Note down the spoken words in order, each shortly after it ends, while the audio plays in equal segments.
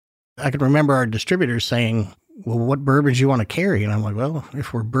I can remember our distributors saying, well, what bourbons you want to carry? And I'm like, well,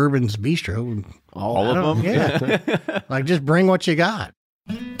 if we're Bourbon's Bistro. All of them? Yeah. Like, just bring what you got.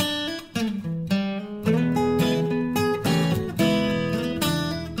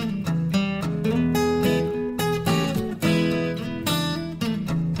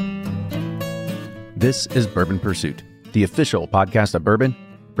 This is Bourbon Pursuit, the official podcast of bourbon,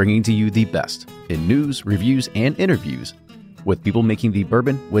 bringing to you the best in news, reviews, and interviews with people making the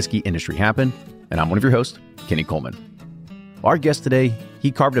bourbon whiskey industry happen. And I'm one of your hosts, Kenny Coleman. Our guest today, he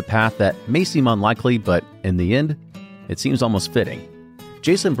carved a path that may seem unlikely, but in the end, it seems almost fitting.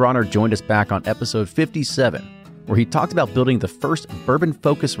 Jason Bronner joined us back on episode 57, where he talked about building the first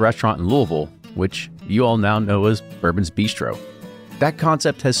bourbon-focused restaurant in Louisville, which you all now know as Bourbon's Bistro. That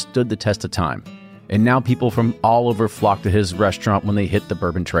concept has stood the test of time, and now people from all over flock to his restaurant when they hit the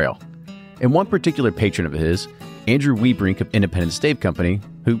Bourbon Trail. And one particular patron of his, Andrew Wiebrink of Independent Stave Company,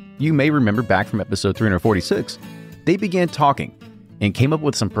 who you may remember back from episode 346, they began talking and came up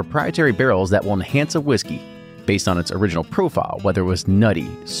with some proprietary barrels that will enhance a whiskey based on its original profile, whether it was nutty,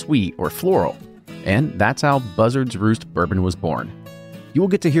 sweet, or floral. And that's how Buzzard's Roost Bourbon was born. You will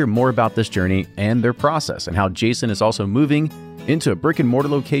get to hear more about this journey and their process, and how Jason is also moving into a brick-and-mortar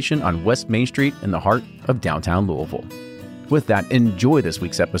location on West Main Street in the heart of downtown Louisville. With that, enjoy this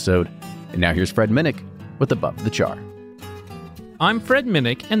week's episode. And now here's Fred Minnick with Above the Char. I'm Fred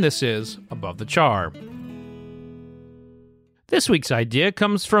Minnick, and this is Above the Char. This week's idea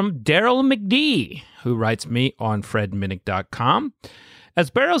comes from Daryl McD, who writes me on fredminnick.com.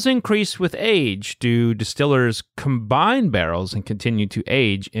 As barrels increase with age, do distillers combine barrels and continue to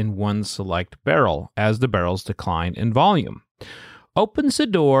age in one select barrel as the barrels decline in volume? Opens the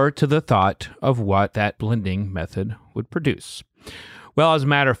door to the thought of what that blending method would produce. Well, as a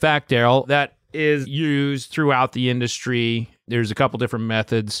matter of fact, Daryl, that is used throughout the industry. There's a couple different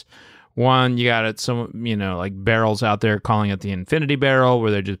methods. One, you got like barrels out there calling it the infinity barrel,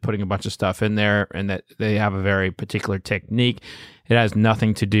 where they're just putting a bunch of stuff in there, and that they have a very particular technique. It has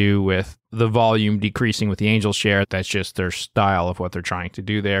nothing to do with the volume decreasing with the angel share. That's just their style of what they're trying to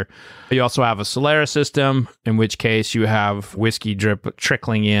do there. You also have a Solera system, in which case you have whiskey drip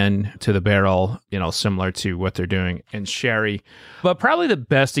trickling in to the barrel, similar to what they're doing in sherry. But probably the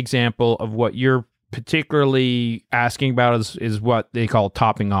best example of what you're particularly asking about is what they call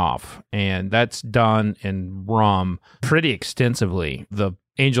topping off. And that's done in rum pretty extensively. The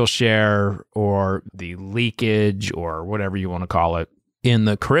angel share or the leakage or whatever you want to call it in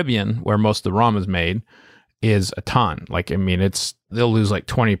the Caribbean, where most of the rum is made, is a ton. They'll lose like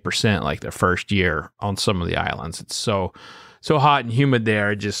 20% like their first year on some of the islands. It's so hot and humid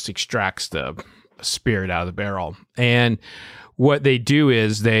there, it just extracts the spirit out of the barrel. And what they do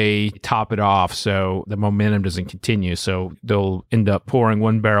is they top it off so the momentum doesn't continue. So they'll end up pouring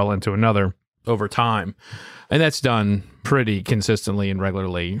one barrel into another over time. And that's done pretty consistently and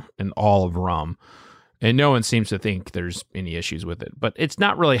regularly in all of rum. And no one seems to think there's any issues with it. But it's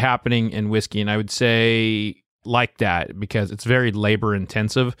not really happening in whiskey. And I would say like that because it's very labor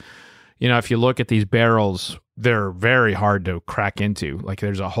intensive. If you look at these barrels, they're very hard to crack into. Like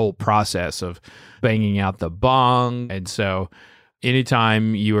there's a whole process of banging out the bung. And so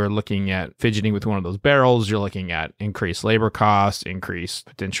anytime you are looking at fidgeting with one of those barrels, you're looking at increased labor costs, increased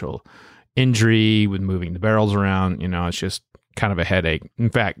potential injury with moving the barrels around. It's just kind of a headache.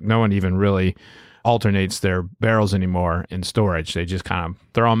 In fact, no one even really alternates their barrels anymore in storage. They just kind of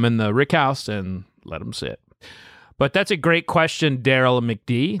throw them in the rick house and let them sit. But that's a great question, Daryl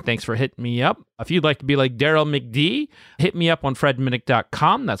McD. Thanks for hitting me up. If you'd like to be like Daryl McD, hit me up on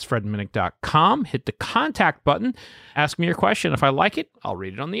fredminnick.com. That's fredminnick.com. Hit the contact button. Ask me your question. If I like it, I'll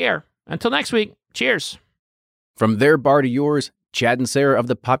read it on the air. Until next week, cheers. From their bar to yours, Chad and Sarah of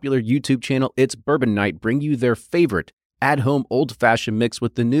the popular YouTube channel It's Bourbon Night bring you their favorite at-home old-fashioned mix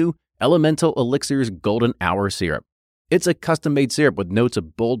with the new Elemental Elixir's Golden Hour Syrup. It's a custom-made syrup with notes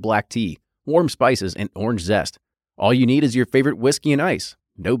of bold black tea, warm spices, and orange zest. All you need is your favorite whiskey and ice.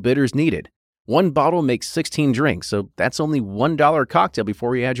 No bitters needed. One bottle makes 16 drinks, so that's only $1 a cocktail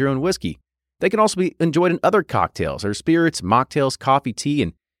before you add your own whiskey. They can also be enjoyed in other cocktails or spirits, mocktails, coffee, tea,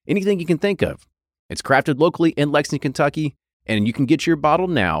 and anything you can think of. It's crafted locally in Lexington, Kentucky, and you can get your bottle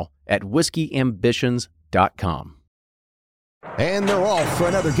now at whiskeyambitions.com. And they're off for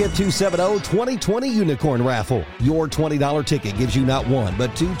another Give 270 2020 Unicorn Raffle. Your $20 ticket gives you not one,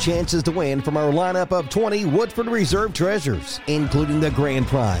 but two chances to win from our lineup of 20 Woodford Reserve treasures, including the grand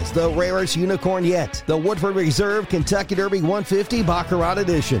prize, the rarest unicorn yet, the Woodford Reserve Kentucky Derby 150 Baccarat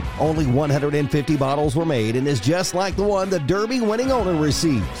Edition. Only 150 bottles were made and is just like the one the Derby winning owner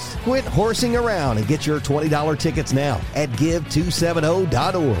receives. Quit horsing around and get your $20 tickets now at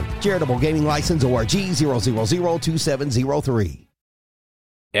give270.org. Charitable Gaming License ORG 0002703.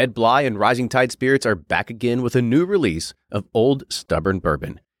 Ed Bly and Rising Tide Spirits are back again with a new release of Old Stubborn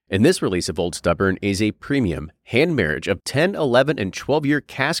Bourbon. And this release of Old Stubborn is a premium hand marriage of 10, 11, and 12-year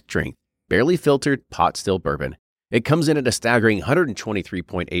cask strength, barely filtered pot still bourbon. It comes in at a staggering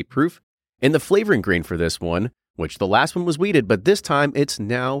 123.8 proof. And the flavoring grain for this one, which the last one was wheated, but this time it's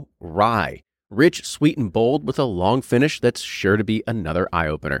now rye. Rich, sweet, and bold with a long finish that's sure to be another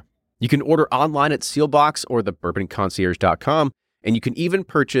eye-opener. You can order online at Sealbox or thebourbonconcierge.com, and you can even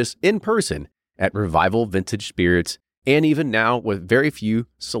purchase in person at Revival Vintage Spirits, and even now with very few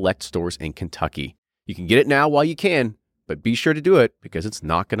select stores in Kentucky. You can get it now while you can, but be sure to do it because it's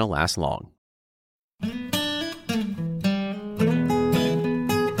not going to last long.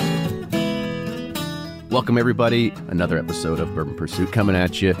 Welcome, everybody. Another episode of Bourbon Pursuit coming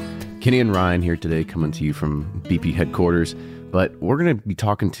at you. Kenny and Ryan here today, coming to you from BP headquarters. But we're going to be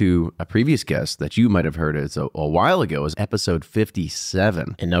talking to a previous guest that you might have heard as a while ago, is episode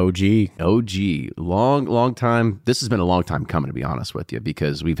 57. An OG. Long time. This has been a long time coming, to be honest with you,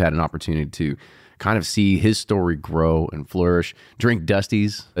 because we've had an opportunity to kind of see his story grow and flourish. Drink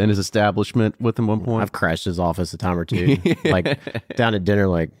Dusty's in his establishment with him one point. I've crashed his office a time or two. Like down at dinner,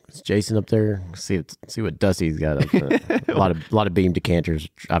 like, is Jason up there? See what Dusty's got up there. a lot of Beam decanters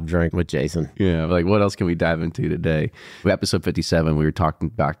I've drank with Jason. Yeah, like what else can we dive into today? Episode 57, we were talking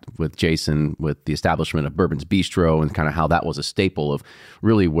back with Jason with the establishment of Bourbon's Bistro and kind of how that was a staple of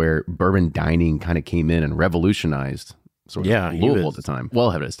really where bourbon dining kind of came in and revolutionized sort of Louisville at the time.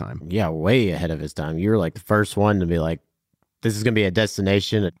 Well ahead of his time. Yeah, way ahead of his time. You were like the first one to be like, this is going to be a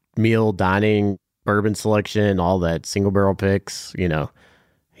destination, a meal, dining, bourbon selection, all that, single barrel picks. You know,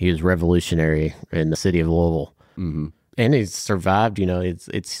 he was revolutionary in the city of Louisville. Mm-hmm. And he's survived, you know, it's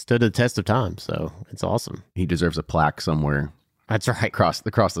stood the test of time. So it's awesome. He deserves a plaque somewhere. That's right. Across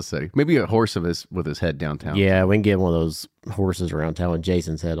the city. Maybe a horse with his head downtown. Yeah, we can get one of those horses around town with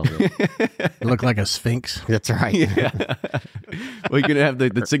Jason's head on it. Look like a sphinx. That's right. Yeah. Well, you're going to have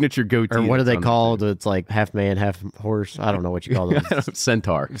the signature goatee. Or what are they called? It's like half man, half horse. I don't know what you call them.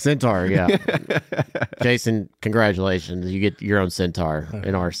 Centaur. Centaur, yeah. Jason, congratulations. You get your own centaur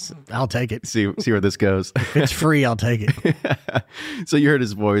in ours. I'll take it. See where this goes. If it's free, I'll take it. So you heard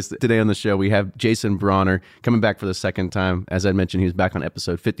his voice. Today on the show, we have Jason Bronner coming back for the second time. As I mentioned, he was back on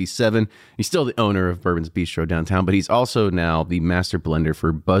episode 57. He's still the owner of Bourbon's Bistro downtown, but he's also now the master blender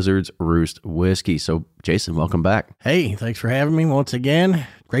for Buzzard's Roost Whiskey. So, Jason, welcome back. Hey, thanks for having me once again.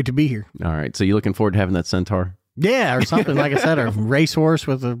 Great to be here. All right. So you looking forward to having that centaur? Yeah, or something, like I said, a racehorse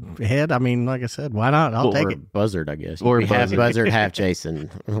with a head. I mean, like I said, why not? I'll take it. Buzzard, I guess. Or half Buzzard, half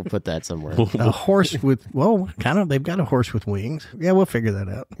Jason. We'll put that somewhere. A horse with, they've got a horse with wings. Yeah, we'll figure that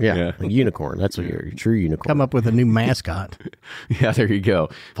out. Yeah. A unicorn. That's what you're, a true unicorn. Come up with a new mascot. Yeah, there you go.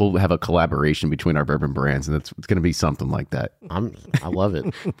 We'll have a collaboration between our bourbon brands, and it's going to be something like that. I love it.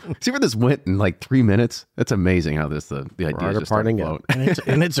 See where this went in like 3 minutes? That's amazing how the idea is just starting out.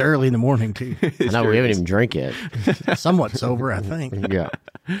 And it's early in the morning, too. I know, we haven't even drank yet. Somewhat sober, I think. Yeah.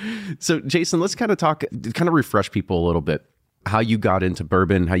 So, Jason, let's kind of refresh people a little bit. How you got into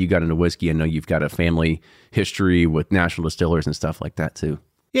bourbon, how you got into whiskey. I know you've got a family history with national distillers and stuff like that, too.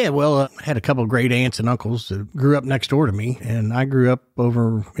 Yeah, well, I had a couple of great aunts and uncles that grew up next door to me, and I grew up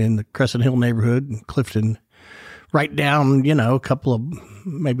over in the Crescent Hill neighborhood in Clifton, right down, a couple of,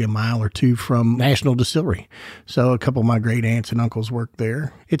 maybe a mile or two from National Distillery. So a couple of my great aunts and uncles worked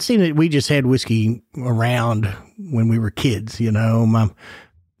there. It seemed that we just had whiskey around when we were kids,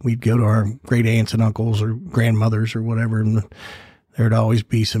 we'd go to our great aunts and uncles or grandmothers or whatever, and there'd always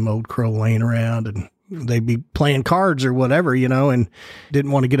be some Old Crow laying around, and they'd be playing cards or whatever, and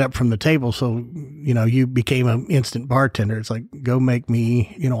didn't want to get up from the table. So, you became an instant bartender. It's like, go make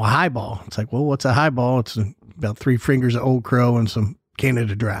me, a highball. It's like, well, what's a highball? It's about 3 fingers of Old Crow and some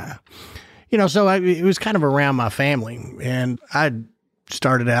Canada Dry. So it was kind of around my family. And I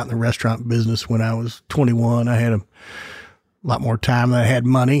started out in the restaurant business when I was 21. I had a lot more time than I had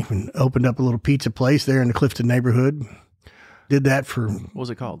money, and opened up a little pizza place there in the Clifton neighborhood. Did that for... What was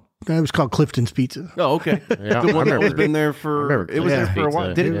it called? It was called Clifton's Pizza. Oh, okay. Yeah, the one that has been there for... It was there for a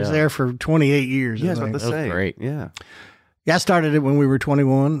while. It was there for 28 years. Yeah, I was about to say. Great. Yeah. Yeah, I started it when we were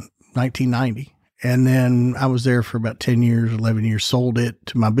 21, 1990. And then I was there for about 10 years, 11 years, sold it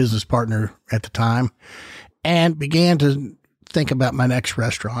to my business partner at the time, and began to think about my next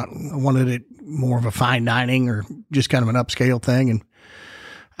restaurant. I wanted it more of a fine dining or just kind of an upscale thing. And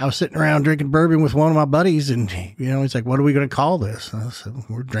I was sitting around drinking bourbon with one of my buddies, and, he's like, what are we going to call this? And I said,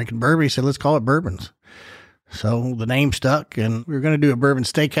 we're drinking bourbon. He said, let's call it Bourbons. So the name stuck, and we were going to do a bourbon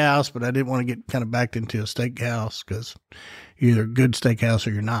steakhouse, but I didn't want to get kind of backed into a steakhouse because you're either a good steakhouse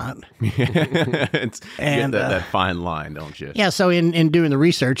or you're not. And that fine line, don't you? Yeah. So in doing the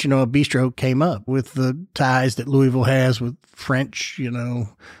research, a bistro came up with the ties that Louisville has with French,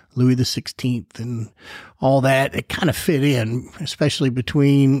 Louis the 16th and all that. It kind of fit in, especially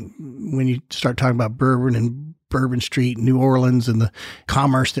between when you start talking about bourbon and Bourbon Street, New Orleans, and the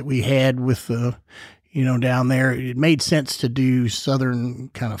commerce that we had with down there. It made sense to do Southern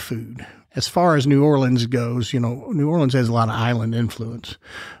kind of food. As far as New Orleans goes, New Orleans has a lot of island influence,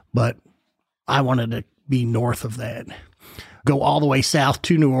 but I wanted to be north of that. Go all the way south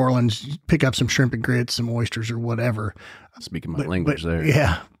to New Orleans, pick up some shrimp and grits, some oysters or whatever. Speaking my language there.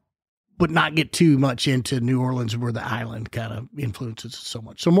 Yeah. But not get too much into New Orleans where the island kind of influences it so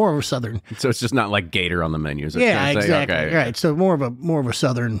much. So more of a Southern. So it's just not like Gator on the menus. Yeah, exactly. Okay. Right. So more of a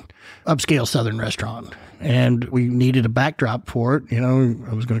Southern, upscale Southern restaurant. And we needed a backdrop for it.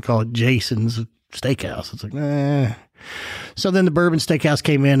 I was going to call it Jason's Steakhouse. It's like, nah. So then the Bourbon Steakhouse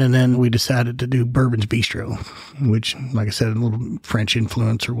came in, and then we decided to do Bourbon's Bistro, which, like I said, a little French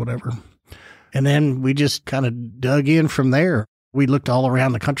influence or whatever. And then we just kind of dug in from there. We looked all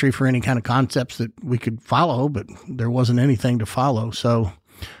around the country for any kind of concepts that we could follow, but there wasn't anything to follow. So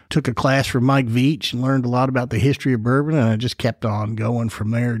took a class from Mike Veach and learned a lot about the history of bourbon, and I just kept on going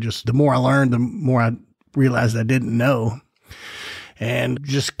from there. Just the more I learned, the more I realized I didn't know, and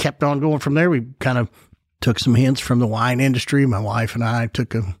just kept on going from there. We kind of took some hints from the wine industry. My wife and I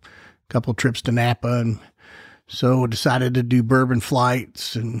took a couple trips to Napa, and so decided to do bourbon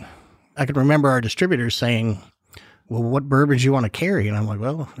flights. And I can remember our distributors saying, well, what bourbons you want to carry? And I'm like,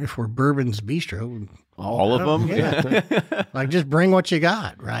 well, if we're Bourbon's Bistro, all of them? Yeah. Like, just bring what you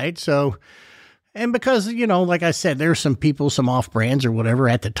got, right? So, and because, like I said, there's some people, some off-brands or whatever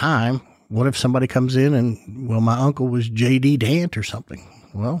at the time. What if somebody comes in and, well, my uncle was J.D. Dant or something?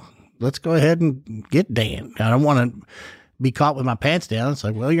 Well, let's go ahead and get Dant. I don't want to be caught with my pants down. It's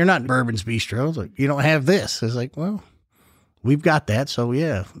like, well, you're not Bourbon's Bistro. It's like, you don't have this. It's like, well, we've got that. So,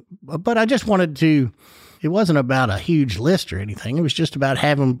 yeah. But I just wanted to... It wasn't about a huge list or anything. It was just about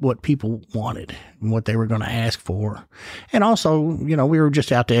having what people wanted and what they were going to ask for. And also, we were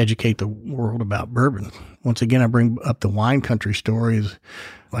just out to educate the world about bourbon. Once again, I bring up the wine country stories.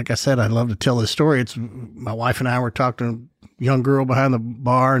 Like I said, I love to tell this story. It's my wife and I were talking to a young girl behind the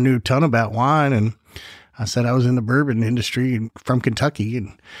bar, knew a ton about wine, and I said I was in the bourbon industry and from Kentucky,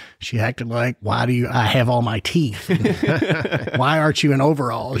 and she acted like, why do I have all my teeth? Why aren't you in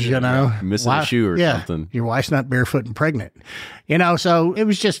overalls, Missing a shoe or something. Your wife's not barefoot and pregnant. So it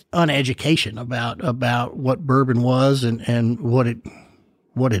was just uneducation about what bourbon was and what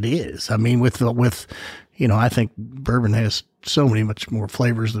it is. I mean, I think bourbon has so many much more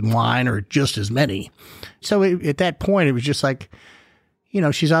flavors than wine, or just as many. So at that point, it was just like,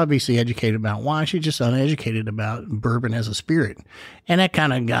 she's obviously educated about wine. She's just uneducated about bourbon as a spirit. And that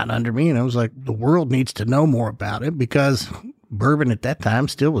kind of got under me. And I was like, the world needs to know more about it, because bourbon at that time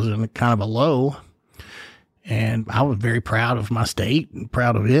still was in kind of a low. And I was very proud of my state and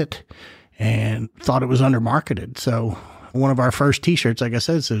proud of it, and thought it was undermarketed. So one of our first T-shirts, like I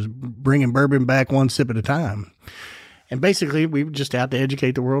said, says, bringing bourbon back one sip at a time. And basically, we were just out to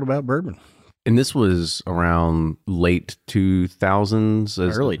educate the world about bourbon. And this was around late 2000s?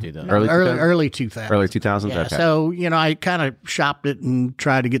 Early 2000s. Early 2000s. Early 2000s? Yeah, okay. So, I kind of shopped it and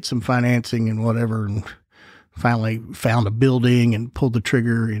tried to get some financing and whatever, and finally found a building and pulled the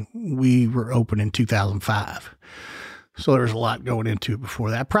trigger, and we were open in 2005. So there was a lot going into it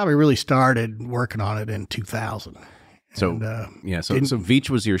before that. I probably really started working on it in 2000. So, so Veach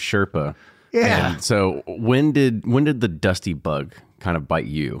was your Sherpa. Yeah. And so when did the dusty bug kind of bite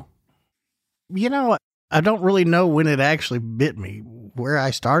you? I don't really know when it actually bit me, where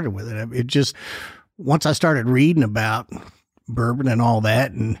I started with it. It just, once I started reading about bourbon and all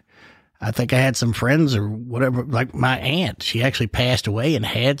that, and I think I had some friends or whatever, like my aunt, she actually passed away and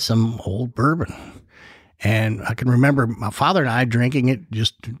had some old bourbon. And I can remember my father and I drinking it,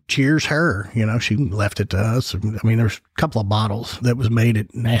 just cheers her. She left it to us. I mean, there's a couple of bottles that was made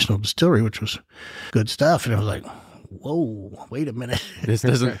at National Distillery, which was good stuff. And I was like, whoa, wait a minute. This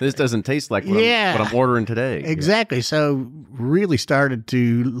doesn't taste like what I'm ordering today. Exactly. Yeah. So really started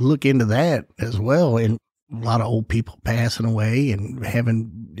to look into that as well. And a lot of old people passing away and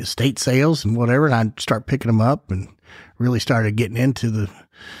having estate sales and whatever, and I'd start picking them up and really started getting into the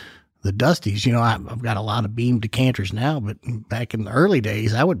Dusties. You know, I've got a lot of Beam decanters now, but back in the early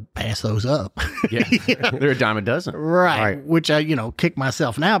days, I would pass those up. Yeah. They're a dime a dozen. Right. Which I, kick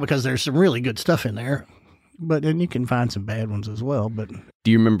myself now because there's some really good stuff in there. But then you can find some bad ones as well. But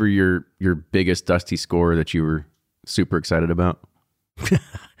Do you remember your biggest Dusty score that you were super excited about?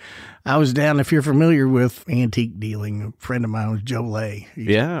 I was down, if you're familiar with antique dealing, a friend of mine was Joe Lay.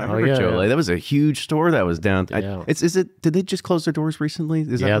 Yeah, I remember Joe Lay. That was a huge store that was down. Yeah. Did they just close their doors recently?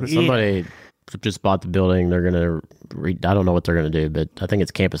 Is that what it is? Somebody just bought the building. They're going to, I don't know what they're going to do, but I think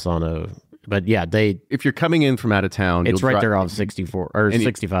it's Camposano. But yeah, if you're coming in from out of town, it's right there off 64 or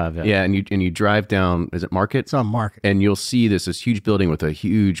 65. Yeah, and you drive down. Is it Market? It's on Market, and you'll see this huge building with a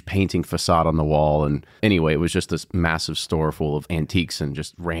huge painting facade on the wall. And anyway, it was just this massive store full of antiques and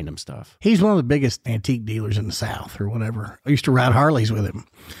just random stuff. He's one of the biggest antique dealers in the South, or whatever. I used to ride Harleys with him,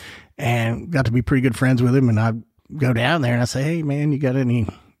 and got to be pretty good friends with him. And I'd go down there and I say, "Hey, man, you got any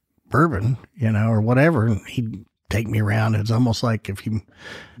bourbon, or whatever?" And he'd take me around. It's almost like if you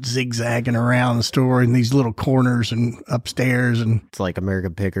zigzagging around the store in these little corners and upstairs, and it's like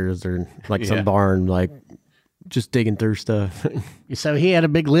American Pickers or like some barn, like just digging through stuff. So he had a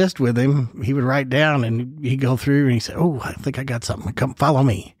big list with him. He would write down and he'd go through and he said, "Oh, I think I got something. Come follow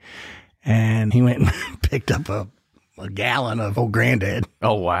me." And he went and picked up a gallon of Old Granddad.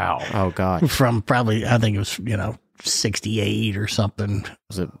 Oh, wow. Oh, God. From probably, I think it was, 68 or something.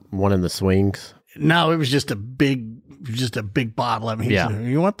 Was it one in the swings? No, it was just a big bottle of it. He said,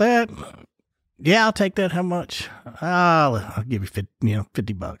 "You want that?" "Yeah, I'll take that. How much?" I'll give you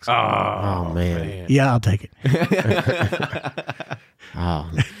 $50. Oh, man. Yeah, I'll take it. Oh.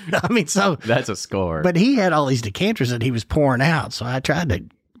 I mean, so that's a score. But he had all these decanters that he was pouring out. So I tried to,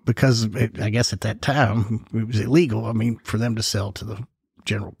 because I guess at that time it was illegal. I mean, for them to sell to the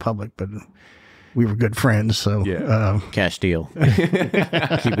general public, but we were good friends, so cash deal. Keep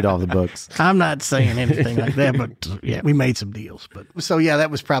it off the books. I'm not saying anything like that, but we made some deals. But so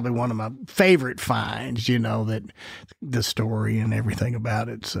that was probably one of my favorite finds. That the story and everything about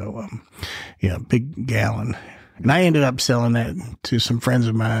it. So big gallon, and I ended up selling that to some friends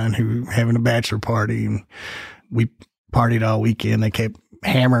of mine who were having a bachelor party, and we partied all weekend. They kept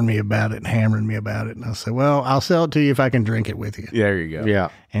hammering me about it. And I said, "Well, I'll sell it to you if I can drink it with you." There you go. Yeah.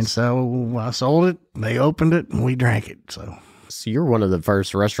 And so I sold it. They opened it and we drank it. So you're one of the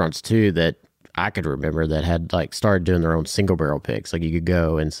first restaurants too that I could remember that had started doing their own single barrel picks. Like you could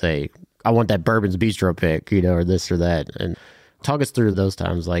go and say, "I want that Bourbon's Bistro pick," or this or that. And talk us through those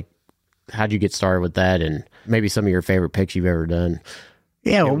times. Like, how'd you get started with that? And maybe some of your favorite picks you've ever done.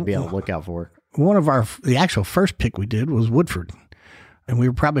 Yeah. We'll be on the lookout for. One of the actual first pick we did was Woodford. And we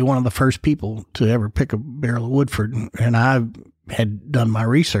were probably one of the first people to ever pick a barrel of Woodford. And I had done my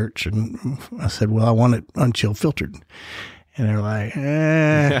research and I said, "Well, I want it unchill filtered." And they're like,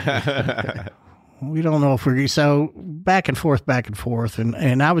 "We don't know if we're..." So back and forth.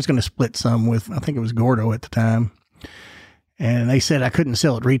 And I was going to split some with, I think it was Gordo at the time. And they said I couldn't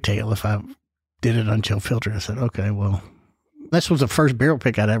sell it retail if I did it unchill filtered. I said, "Okay, well." This was the first barrel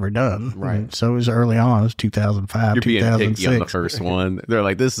pick I'd ever done. Right. So it was early on. It was 2005, You're being 2006. picky on the first one. They're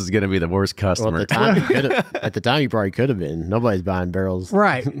like, "This is going to be the worst customer." Well, at the time, you probably could have been. Nobody's buying barrels.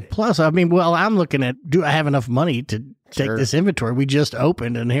 Right. Plus, I mean, I'm looking at, do I have enough money to take this inventory? We just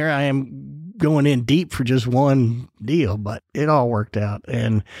opened, and here I am going in deep for just one deal, but it all worked out,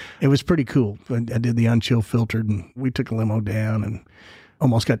 and it was pretty cool. I did the unchill filtered, and we took a limo down and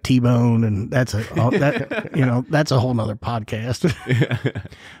almost got T-boned, and that's a whole nother podcast.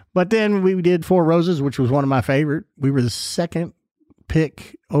 But then we did Four Roses, which was one of my favorite. We were the second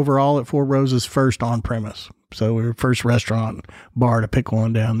pick overall at Four Roses, first on premise. So we were first restaurant bar to pick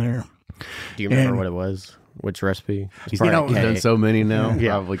one down there. Do you remember what it was? Which recipe? He's done so many now.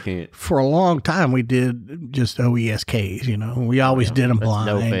 Yeah. Probably can't. For a long time, we did just OESKs. We always did them blind.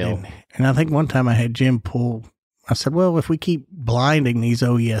 no fail. And I think one time I had Jim pull. I said, "Well, if we keep blinding these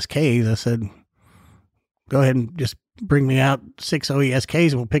OESKs," I said, "go ahead and just bring me out 6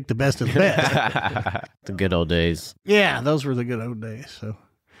 OESKs and we'll pick the best of the best." The good old days. Yeah, those were the good old days. So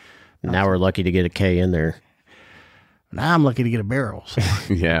Now we're lucky to get a K in there. now I'm lucky to get a barrel. So.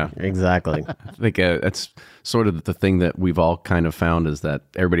 Yeah. Exactly. I think that's sort of the thing that we've all kind of found is that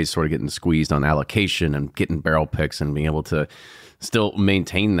everybody's sort of getting squeezed on allocation and getting barrel picks and being able to still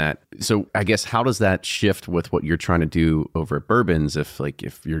maintain that. So I guess how does that shift with what you're trying to do over at Bourbons? If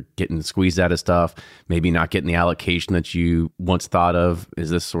you're getting squeezed out of stuff, maybe not getting the allocation that you once thought of,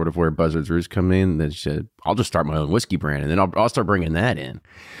 is this sort of where Buzzards Roost come in? That I'll just start my own whiskey brand and then I'll start bringing that in.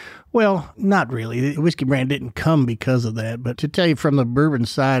 Well, not really. The whiskey brand didn't come because of that. But to tell you from the bourbon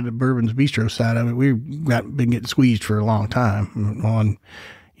side, the Bourbon's Bistro side of it, we've been getting squeezed for a long time on,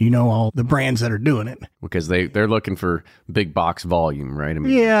 all the brands that are doing it. Because they're looking for big box volume, right? I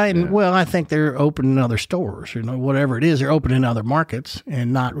mean, well, I think they're opening other stores, whatever it is, they're opening other markets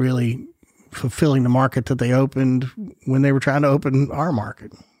and not really fulfilling the market that they opened when they were trying to open our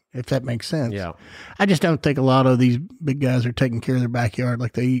market, if that makes sense. Yeah. I just don't think a lot of these big guys are taking care of their backyard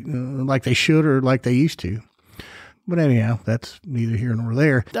like they should or like they used to. But anyhow, that's neither here nor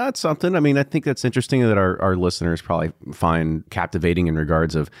there. That's something. I mean, I think that's interesting that our listeners probably find captivating in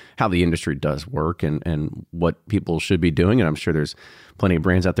regards of how the industry does work and what people should be doing. And I'm sure there's plenty of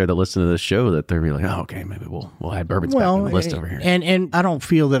brands out there that listen to this show that they're like, oh, okay, maybe we'll add bourbons back on the list over here. And I don't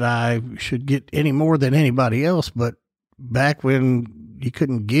feel that I should get any more than anybody else, but back when you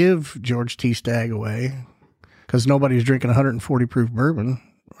couldn't give George T. Stagg away because nobody was drinking 140 proof bourbon,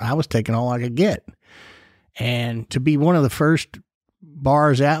 I was taking all I could get. And to be one of the first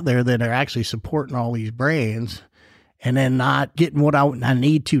bars out there that are actually supporting all these brands and then not getting what I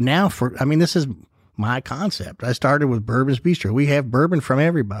need to now this is my concept. I started with Bourbon's Bistro. We have bourbon from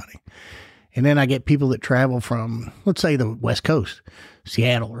everybody. And then I get people that travel from, let's say, the West Coast,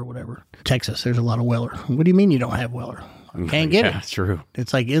 Seattle or whatever, Texas. There's a lot of Weller. What do you mean you don't have Weller? Can't get it. That's true.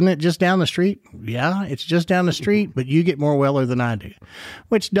 It's like, isn't it just down the street? Yeah, it's just down the street, but you get more Weller than I do,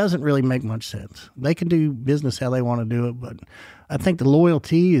 which doesn't really make much sense. They can do business how they want to do it, but I think the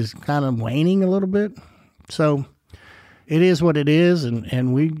loyalty is kind of waning a little bit. So it is what it is,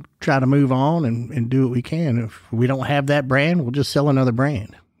 and we try to move on and do what we can. If we don't have that brand, we'll just sell another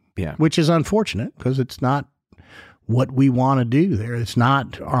brand. Yeah. Which is unfortunate because it's not what we want to do there. It's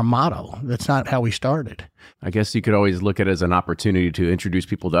not our motto. That's not how we started. I guess you could always look at it as an opportunity to introduce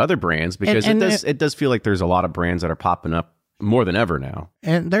people to other brands because it does feel like there's a lot of brands that are popping up more than ever now.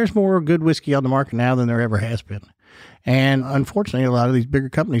 And there's more good whiskey on the market now than there ever has been. And unfortunately, a lot of these bigger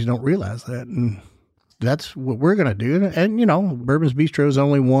companies don't realize that. And that's what we're going to do. And, Bourbon's Bistro is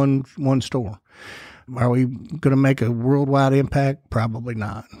only one store. Are we going to make a worldwide impact? Probably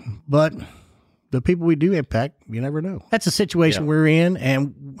not. But the people we do impact, you never know. That's a situation we're in,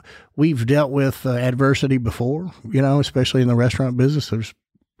 and we've dealt with adversity before, especially in the restaurant business. There's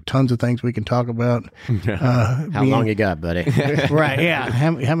tons of things we can talk about. How long you got, buddy? Right, yeah.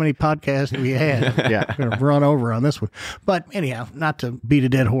 How many podcasts do we have? Yeah. We're going to run over on this one. But anyhow, not to beat a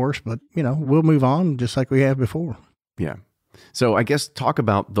dead horse, but, we'll move on just like we have before. Yeah. So I guess talk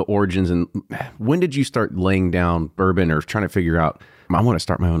about the origins and when did you start laying down bourbon or trying to figure out, I want to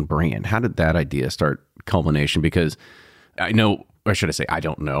start my own brand? How did that idea start culmination? Because I know, or should I say, I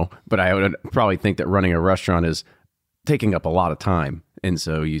don't know, but I would probably think that running a restaurant is taking up a lot of time. And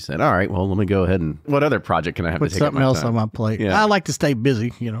so you said, all right, well, let me go ahead and what other project can I have put to take up something my else time? on my plate? Yeah. I like to stay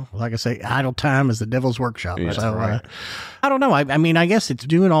busy, like I say, idle time is the devil's workshop. Yeah, so right. I don't know. I mean, I guess it's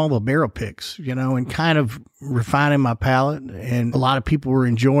doing all the barrel picks, and kind of refining my palate. And a lot of people were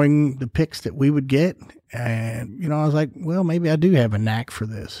enjoying the picks that we would get. And, I was like, well, maybe I do have a knack for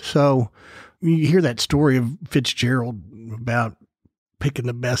this. So you hear that story of Fitzgerald about picking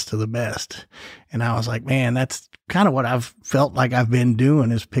the best of the best. And I was like, man, that's kind of what I've felt like I've been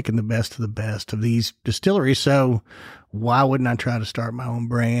doing, is picking the best of the best of these distilleries. So why wouldn't I try to start my own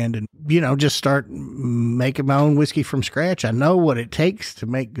brand and, just start making my own whiskey from scratch? I know what it takes to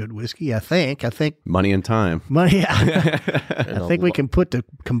make good whiskey. I think Money and time. money. I think we can put the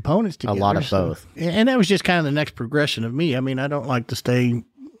components together. A lot of both. And that was just kind of the next progression of me. I mean, I don't like to stay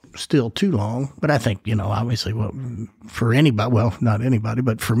still too long, but I think, obviously for anybody, well, not anybody,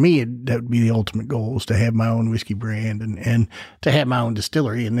 but for me, that would be the ultimate goal, is to have my own whiskey brand and to have my own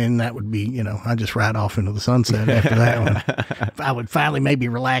distillery. And then that would be, I just ride off into the sunset after that one. I would finally maybe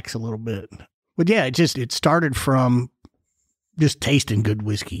relax a little bit. But yeah, it started from just tasting good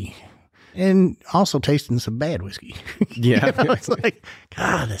whiskey and also tasting some bad whiskey. Yeah. It's like,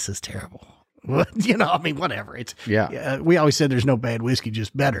 God, this is terrible. Whatever. It's we always said there's no bad whiskey,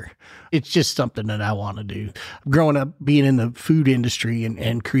 just better. It's just something that I want to do. Growing up, being in the food industry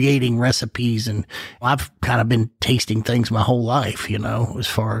and creating recipes, and I've kind of been tasting things my whole life, as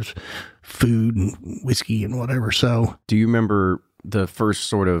far as food and whiskey and whatever. So, do you remember the first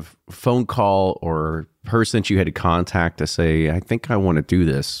sort of phone call or person that you had to contact to say, I think I want to do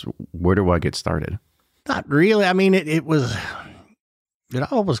this? Where do I get started? Not really. I mean, it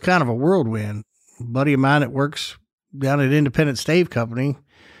all was kind of a whirlwind. A buddy of mine that works down at Independent Stave Company,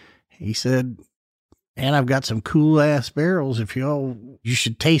 he said, and I've got some cool ass barrels. You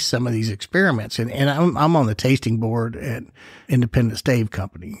should taste some of these experiments. And I'm on the tasting board at Independent Stave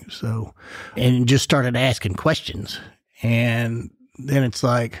Company. So, and just started asking questions. And then it's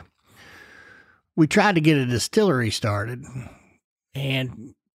like, we tried to get a distillery started,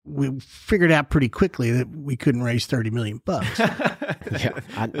 and we figured out pretty quickly that we couldn't raise $30 million. Yeah,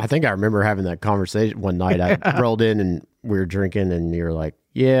 I think I remember having that conversation one night. I rolled in and we were drinking, and you were like,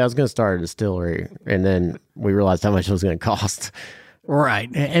 "Yeah, I was going to start a distillery," and then we realized how much it was going to cost. Right,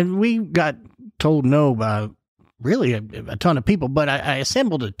 and we got told no by really a ton of people. But I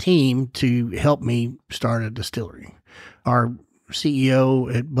assembled a team to help me start a distillery. Our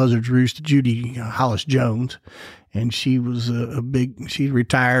CEO at Buzzard's Roost, Judy Hollis Jones, and she was she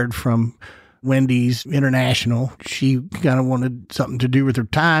retired from Wendy's International. She kind of wanted something to do with her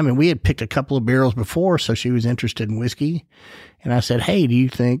time, and we had picked a couple of barrels before, so she was interested in whiskey. And I said, "Hey, do you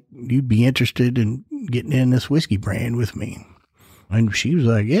think you'd be interested in getting in this whiskey brand with me?" And she was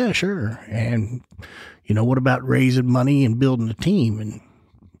like, "Yeah, sure." And, what about raising money and building a team? And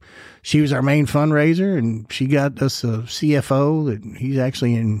she was our main fundraiser, and she got us a CFO that he's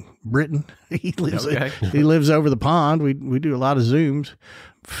actually in Britain. He lives over the pond. We do a lot of Zooms.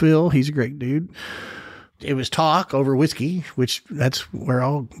 Phil, he's a great dude. It was talk over whiskey, which that's where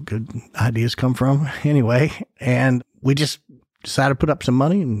all good ideas come from anyway. And we just decided to put up some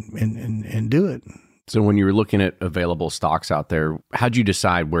money and do it. So when you were looking at available stocks out there, how'd you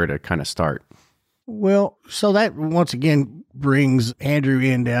decide where to kind of start? Well, so that once again brings Andrew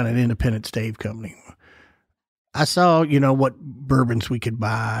in down at Independent Stave Company. I saw, what bourbons we could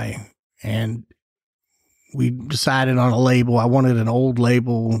buy, and we decided on a label. I wanted an old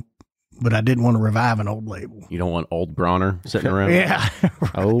label, but I didn't want to revive an old label. You don't want old Bronner sitting around? Yeah.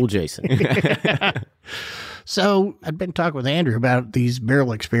 Old Jason. So I'd been talking with Andrew about these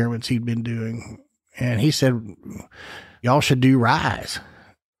barrel experiments he'd been doing, and he said, "Y'all should do rye."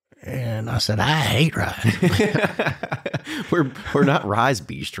 And I said, "I hate rye." We're not Rye's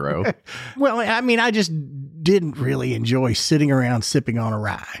Bistro. Well, I just didn't really enjoy sitting around sipping on a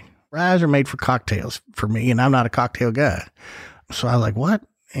rye. Ryes are made for cocktails for me, and I'm not a cocktail guy. So I was like, "What?"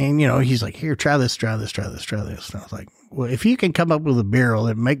 And, he's like, "Here, try this, try this, try this, try this." And I was like, "Well, if you can come up with a barrel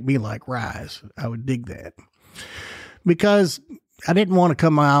that make me like ryes, I would dig that." Because I didn't want to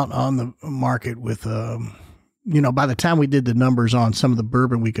come out on the market with, by the time we did the numbers on some of the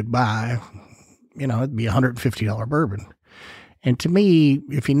bourbon we could buy, it'd be $150 bourbon. And to me,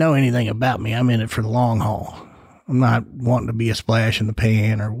 if you know anything about me, I'm in it for the long haul. I'm not wanting to be a splash in the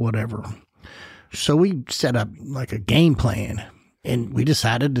pan or whatever. So we set up like a game plan, and we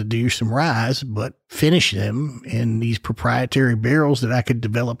decided to do some ryes, but finish them in these proprietary barrels that I could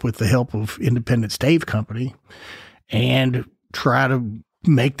develop with the help of Independent Stave Company, and try to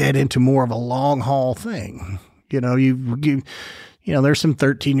make that into more of a long haul thing. There's some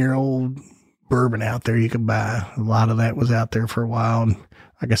 13-year-old bourbon out there you could buy. A lot of that was out there for a while. And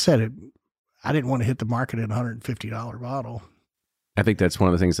like I said, I didn't want to hit the market at $150 bottle. I think that's one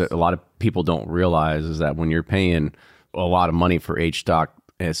of the things that a lot of people don't realize is that when you're paying a lot of money for aged stock,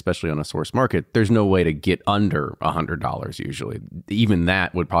 especially on a source market, there's no way to get under $100 usually. Even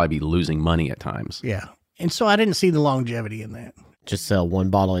that would probably be losing money at times. Yeah. And so I didn't see the longevity in that. Just sell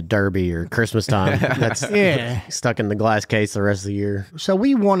one bottle at Derby or Christmas time. That's stuck in the glass case the rest of the year. So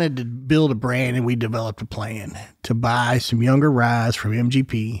we wanted to build a brand, and we developed a plan to buy some younger ryes from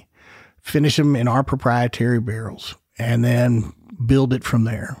MGP, finish them in our proprietary barrels, and then build it from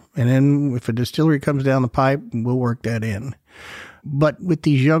there. And then if a distillery comes down the pipe, we'll work that in. But with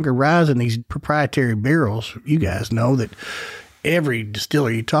these younger ryes and these proprietary barrels, you guys know that every distiller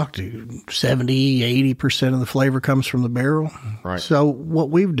you talk to, 70, 80% of the flavor comes from the barrel. Right. So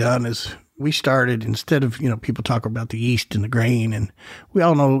what we've done is we started, instead of, people talk about the yeast and the grain, and we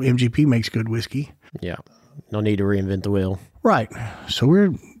all know MGP makes good whiskey. Yeah. No need to reinvent the wheel. Right. So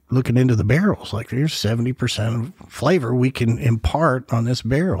we're looking into the barrels. Like, there's 70% of flavor we can impart on this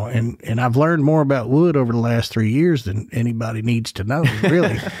barrel. And I've learned more about wood over the last 3 years than anybody needs to know,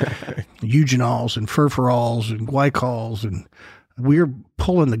 really. Eugenols and furfurols and glycols, and we're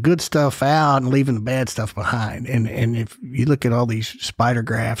pulling the good stuff out and leaving the bad stuff behind. And if you look at all these spider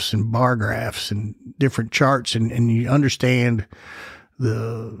graphs and bar graphs and different charts, and you understand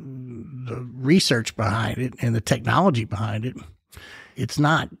the research behind it and the technology behind it, it's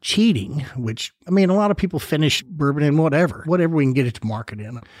not cheating, which, a lot of people finish bourbon in whatever we can get it to market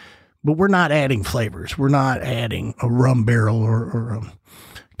in. But we're not adding flavors. We're not adding a rum barrel or a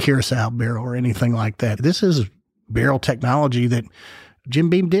Curacao barrel or anything like that. This is barrel technology that Jim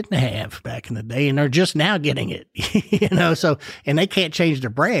Beam didn't have back in the day, and they're just now getting it, so, and they can't change their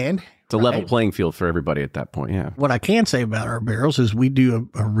brand. It's a level playing field for everybody at that point, yeah. What I can say about our barrels is we do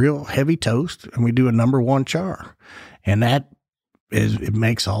a real heavy toast, and we do a number one char, and it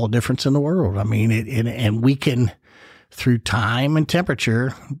makes all the difference in the world. And we can through time and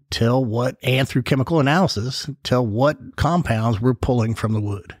temperature and through chemical analysis, tell what compounds we're pulling from the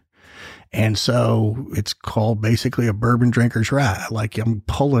wood. And so it's called basically a bourbon drinker's rye. Like I'm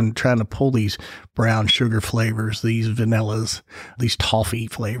trying to pull these brown sugar flavors, these vanillas, these toffee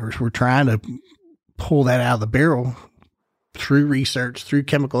flavors. We're trying to pull that out of the barrel through research, through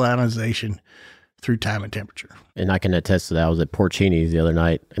chemical analyzation, through time and temperature. And I can attest to that. I was at Porcini's the other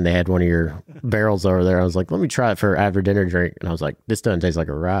night, and they had one of your barrels over there. I was like, let me try it for after dinner drink. And I was like, this doesn't taste like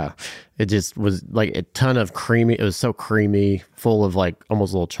a rye. It just was like a ton of creamy. It was so creamy, full of like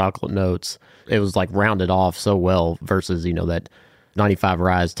almost little chocolate notes. It was like rounded off so well versus, that 95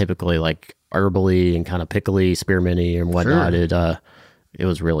 rye is typically like herbally and kind of pickly, spearminty and whatnot. Sure. It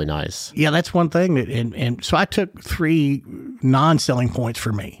was really nice. Yeah, that's one thing. And so I took 3 non-selling points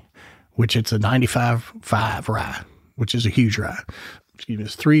for me, which it's a 95.5 rye, which is a huge rye.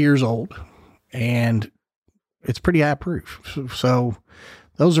 It's 3 years old, and it's pretty high proof. So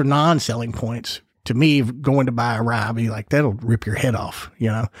those are non-selling points. To me, going to buy a rye, I'd be like, that'll rip your head off,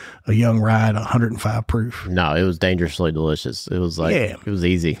 a young rye at 105 proof. No, it was dangerously delicious. It was like, It was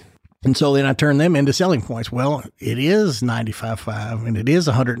easy. And so then I turned them into selling points. Well, it is 95.5, and it is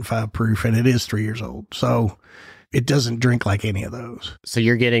 105 proof, and it is 3 years old. So it doesn't drink like any of those. So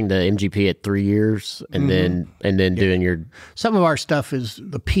you're getting the MGP at 3 years, and then doing your. Some of our stuff is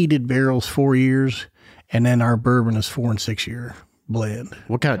the peated barrels 4 years, and then our bourbon is 4 and 6 year blend.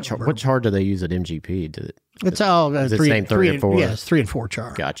 What kind of what char do they use at MGP? It's all three and 4. Yes, 3 and 4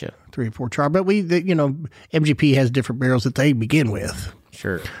 char. Gotcha. 3 and 4 char, but MGP has different barrels that they begin with.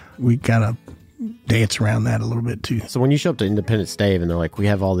 Sure. We kind of dance around that a little bit too. So when you show up to Independent Stave and they're like, we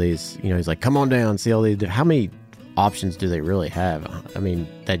have all these, he's like, come on down, see all these. How many options do they really have? I mean,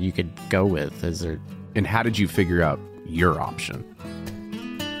 that you could go with? Is there? And how did you figure out your option?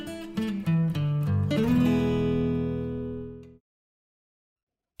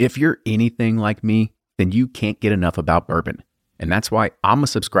 If you're anything like me, then you can't get enough about bourbon. And that's why I'm a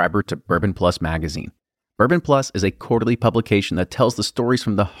subscriber to Bourbon Plus magazine. Bourbon Plus is a quarterly publication that tells the stories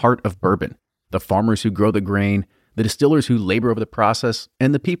from the heart of bourbon, the farmers who grow the grain, the distillers who labor over the process,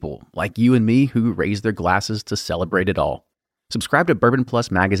 and the people like you and me who raise their glasses to celebrate it all. Subscribe to Bourbon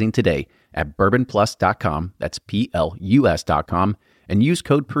Plus magazine today at bourbonplus.com, that's PLUS.com, and use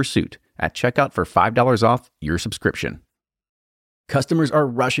code PURSUIT at checkout for $5 off your subscription. Customers are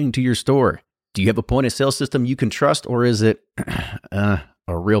rushing to your store. Do you have a point of sale system you can trust, or is it a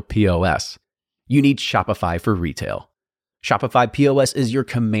real POS? You need Shopify for retail. Shopify POS is your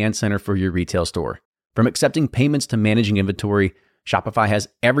command center for your retail store. From accepting payments to managing inventory, Shopify has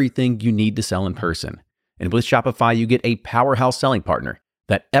everything you need to sell in person. And with Shopify, you get a powerhouse selling partner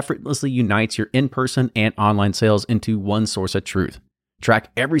that effortlessly unites your in-person and online sales into one source of truth.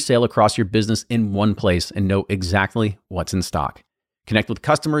 Track every sale across your business in one place and know exactly what's in stock. Connect with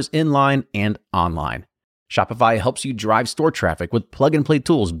customers in line and online. Shopify helps you drive store traffic with plug-and-play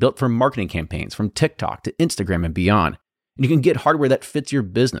tools built for marketing campaigns from TikTok to Instagram and beyond. And you can get hardware that fits your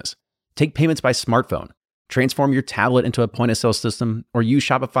business. Take payments by smartphone, transform your tablet into a point-of-sale system, or use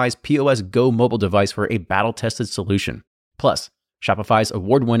Shopify's POS Go mobile device for a battle-tested solution. Plus, Shopify's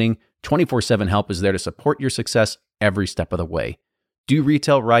award-winning 24/7 help is there to support your success every step of the way. Do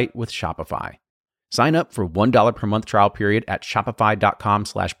retail right with Shopify. Sign up for $1 per month trial period at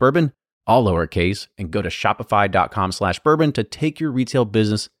shopify.com/bourbon, all lowercase, and go to shopify.com/bourbon to take your retail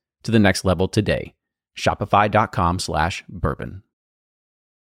business to the next level today. Shopify.com/bourbon.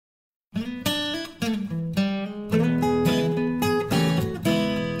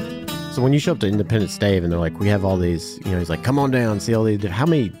 So when you show up to Independent Stave and they're like, we have all these, he's like, come on down, see all these. How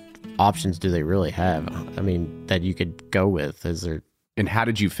many options do they really have? I mean, that you could go with? Is there? And how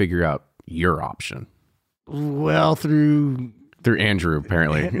did you figure out your option? Well, through Andrew,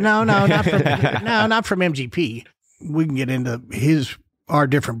 apparently. No, not from MGP. We can get into our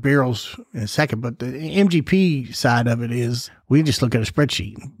different barrels in a second, but the MGP side of it is we just look at a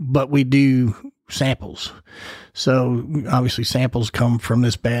spreadsheet, but we do samples. So obviously samples come from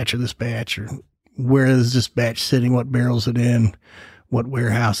this batch, or where is this batch sitting? What barrel is it in? What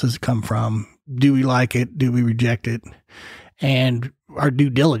warehouse does it come from? Do we like it? Do we reject it? And our due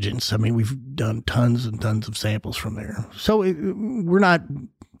diligence. I mean, we've done tons and tons of samples from there. So we're not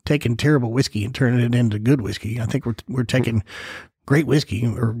taking terrible whiskey and turning it into good whiskey. I think we're taking great whiskey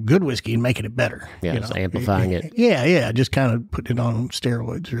or good whiskey and making it better. Yeah, just amplifying it. Yeah, just kind of putting it on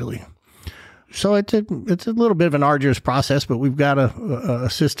steroids, really. So it's a little bit of an arduous process, but we've got a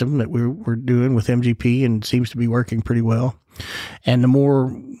system that we're doing with MGP, and it seems to be working pretty well. And the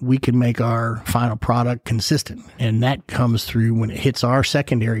more we can make our final product consistent, and that comes through when it hits our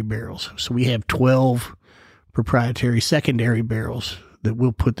secondary barrels. So we have 12 proprietary secondary barrels that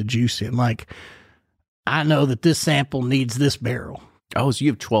we'll put the juice in. Like, I know that this sample needs this barrel. Oh, so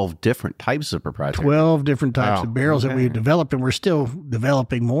you have 12 different types of proprietary. 12 different types Wow. of barrels that we've developed, and we're still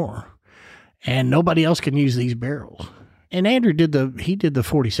developing more. And nobody else can use these barrels. And Andrew did the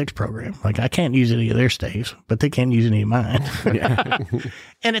 46 program. Like, I can't use any of their staves, but they can't use any of mine.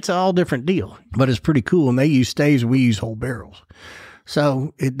 And it's an all different deal, but it's pretty cool. And they use staves, we use whole barrels.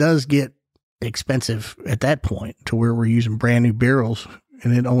 So it does get expensive at that point to where we're using brand new barrels,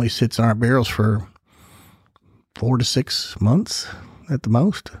 and it only sits in our barrels for 4 to 6 months at the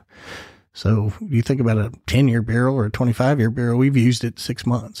most. So you think about a 10-year barrel or a 25-year barrel, we've used it 6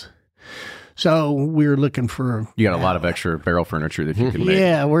 months. So we're looking for... You got a lot of extra barrel furniture that you can make.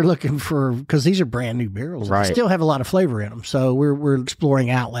 Yeah, we're looking for... Because these are brand new barrels. Right. They still have a lot of flavor in them. So we're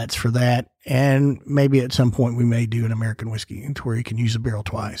exploring outlets for that. And maybe at some point we may do an American whiskey to where you can use a barrel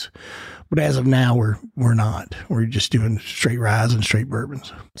twice. But as of now, we're not. We're just doing straight rye and straight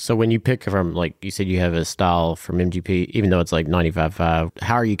bourbons. So when you pick from, like you said, you have a style from MGP, even though it's like 95.5,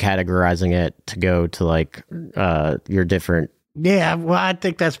 how are you categorizing it to go to like your different... Yeah, well, I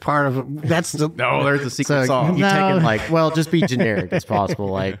think that's part of it. That's the... No, there's a secret So sauce. you No. taking like, well, just be generic as possible.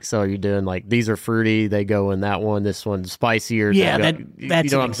 Like, so you're doing like, these are fruity, they go in that one, this one's spicier. Yeah, they go- that's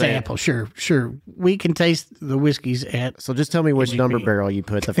you know an what I'm saying? example. Sure. We can taste the whiskeys at... So just tell me which MGP. number barrel you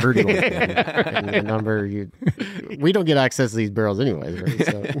put the fruity one in, and the number you... We don't get access to these barrels anyways, right?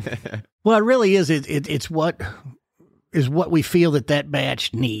 So, Well, it really is. It's what we feel that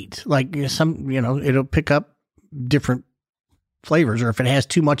batch needs. Like it'll pick up different flavors, or if it has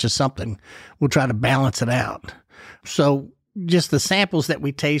too much of something, we'll try to balance it out. So just the samples that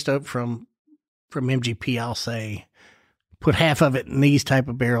we taste up from MGP, I'll say, put half of it in these type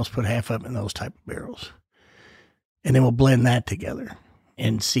of barrels, put half of it in those type of barrels, and then we'll blend that together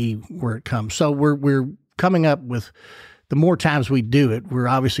and see where it comes. So we're coming up with, the more times we do it, we're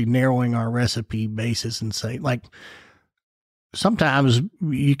obviously narrowing our recipe basis and say, like, sometimes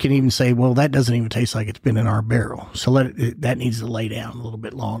you can even say, well, that doesn't even taste like it's been in our barrel. So that needs to lay down a little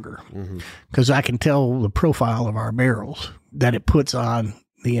bit longer, because I can tell the profile of our barrels that it puts on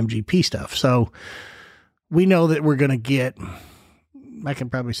the MGP stuff. So we know that we're going to get, I can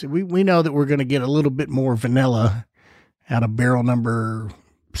probably say, we know that we're going to get a little bit more vanilla out of barrel number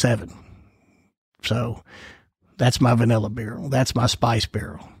 7. So that's my vanilla barrel. That's my spice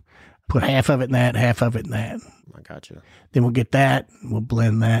barrel. Put half of it in that, half of it in that. I got you. Then we'll get that, we'll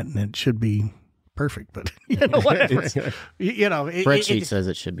blend that, and it should be perfect. But whatever. Spreadsheet says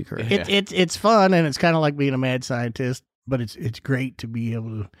it should be correct. It's fun, and it's kind of like being a mad scientist. But it's great to be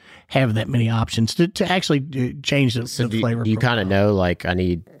able to have that many options to actually change the flavor. Do you kind of know, like, I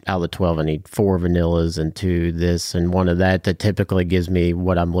need, out of the 12, I need 4 vanillas and 2 this and 1 of that typically gives me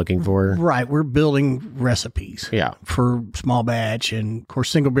what I'm looking for? Right. We're building recipes for small batch. And, of course,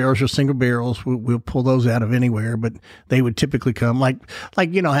 single barrels are single barrels. We'll pull those out of anywhere, but they would typically come like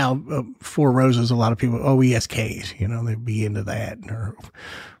you know how Four Roses, a lot of people, ESKs, they'd be into that, or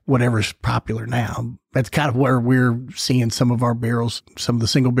whatever's popular now. That's kind of where we're seeing some of our barrels. Some of the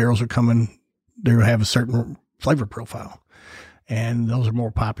single barrels are coming. They have a certain flavor profile, and those are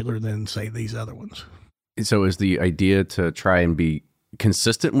more popular than, say, these other ones. So is the idea to try and be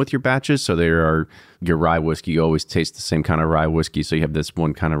consistent with your batches? So your rye whiskey, you always taste the same kind of rye whiskey, so you have this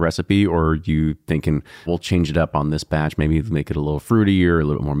one kind of recipe, or are you thinking, we'll change it up on this batch, maybe make it a little fruitier, a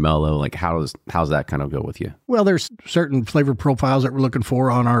little bit more mellow? Like, how's that kind of go with you? Well, there's certain flavor profiles that we're looking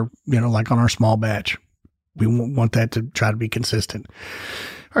for on our, like on our small batch. We want that to try to be consistent.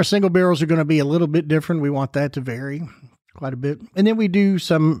 Our single barrels are going to be a little bit different. We want that to vary quite a bit. And then we do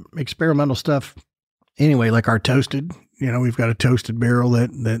some experimental stuff anyway, like our toasted. We've got a toasted barrel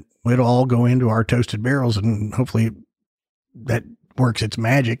that it'll all go into our toasted barrels, and hopefully that works its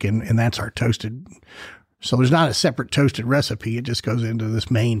magic, and that's our toasted. So there's not a separate toasted recipe. It just goes into this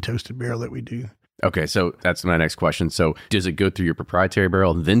main toasted barrel that we do. Okay, so that's my next question. So does it go through your proprietary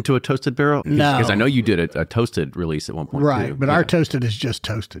barrel and then to a toasted barrel? No. Because I know you did a toasted release at one point. Right, too. but our toasted is just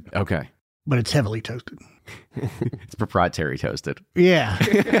toasted. Okay. But it's heavily toasted. It's proprietary toasted. Yeah.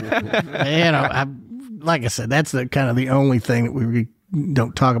 Like I said, that's the kind of the only thing that we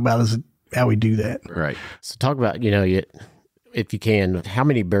don't talk about is how we do that. Right. So talk about, if you can, how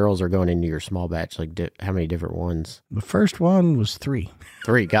many barrels are going into your small batch? Like, how many different ones? The first one was 3.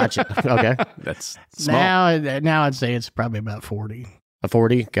 3, gotcha. Okay. That's small. Now I'd say it's probably about 40. A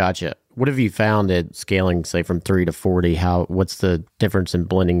 40? Gotcha. What have you found at scaling, say, from 3 to 40? What's the difference in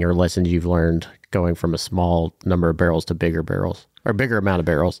blending, or lessons you've learned going from a small number of barrels to bigger barrels, or bigger amount of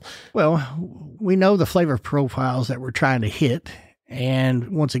barrels? Well, we know the flavor profiles that we're trying to hit,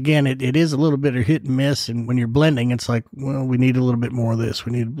 And once again, it is a little bit of hit and miss. And when you're blending, it's like, well, we need a little bit more of this.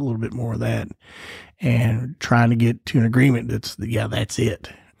 We need a little bit more of that. And trying to get to an agreement that's it.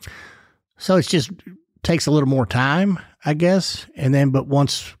 So it's just takes a little more time, I guess. And then, but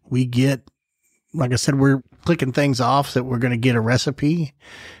once we get, like I said, we're clicking things off that we're going to get a recipe.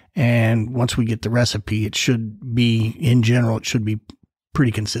 And once we get the recipe, it should be, in general, it should be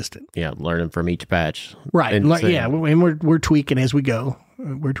pretty consistent. Yeah, learning from each batch. Right. And Yeah, and we're tweaking as we go.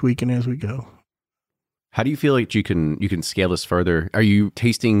 How do you feel like you can scale this further? Are you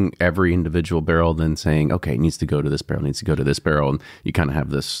tasting every individual barrel, then saying, okay, it needs to go to this barrel, needs to go to this barrel, and you kind of have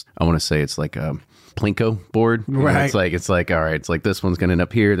this? I want to say it's like a Plinko board, right? It's like all right, it's like this one's going to end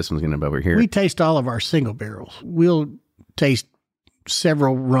up here, this one's going to end up over here. We taste all of our single barrels. We'll taste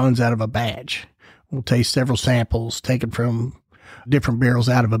several runs out of a batch. We'll taste several samples taken from different barrels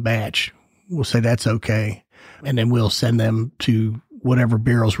out of a batch. We'll say that's okay. And then we'll send them to whatever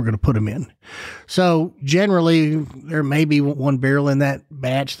barrels we're going to put them in. So generally there may be one barrel in that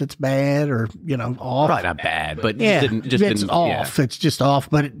batch that's bad or, off. Probably not bad, but it's off. Yeah. It's just off,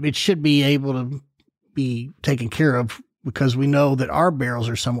 but it should be able to be taken care of because we know that our barrels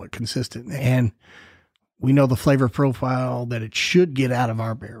are somewhat consistent and we know the flavor profile that it should get out of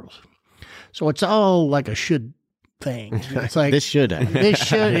our barrels. So it's all like a should thing. It's like this should happen.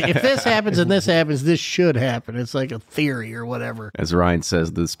 If this happens and this happens, this should happen. It's like a theory or whatever. As Ryan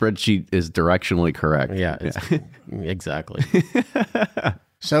says, the spreadsheet is directionally correct. Yeah. Exactly.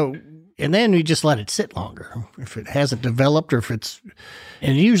 So, and then we just let it sit longer. If it hasn't developed or if it's,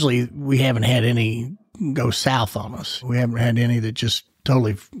 and usually we haven't had any go south on us. We haven't had any that just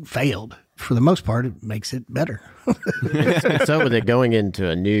totally failed. For the most part, it makes it better. So with it going into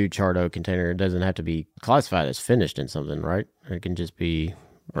a new charred oak container, it doesn't have to be classified as finished in something, right? It can just be.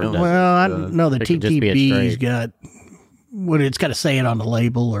 Well, I don't know. The TTB's got it's got to say it on the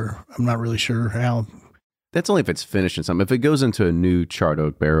label, or I'm not really sure how. That's only if it's finished in something. If it goes into a new charred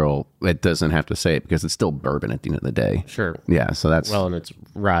oak barrel, it doesn't have to say it because it's still bourbon at the end of the day. Sure. Yeah. So that's and it's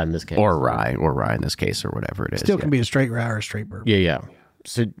rye in this case, or rye in this case, or whatever it is. Still can be a straight rye or a straight bourbon. Yeah.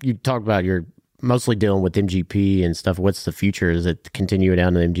 So you talked about you're mostly dealing with MGP and stuff. What's the future? Is it continue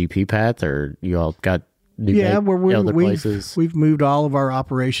down the MGP path, or you all got new other places? We've moved all of our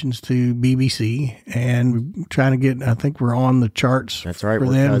operations to BBC, and we're trying to get. I think we're on the charts. That's right. For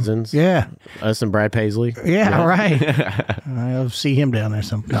we're them. cousins. Yeah, us and Brad Paisley. Yeah. Right. I'll see him down there.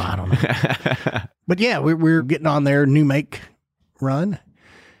 No, I don't know. But yeah, we're getting on their new make run.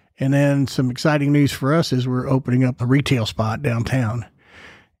 And then some exciting news for us is we're opening up a retail spot downtown.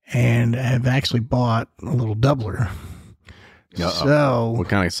 And have actually bought a little doubler. So, what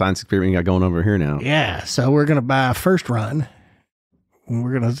kind of science experiment you got going over here now? Yeah, so we're going to buy a first run. And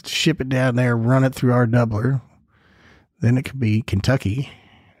we're going to ship it down there, run it through our doubler. Then it could be Kentucky,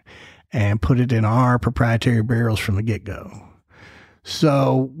 and put it in our proprietary barrels from the get-go.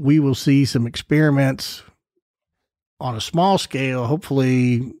 So we will see some experiments on a small scale,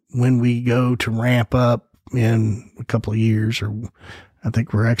 hopefully when we go to ramp up in a couple of years, or I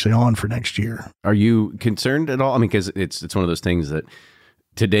think we're actually on for next year. Are you concerned at all? I mean, because it's one of those things that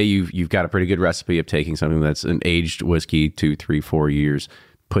today you've got a pretty good recipe of taking something that's an aged whiskey 2, 3, 4 years,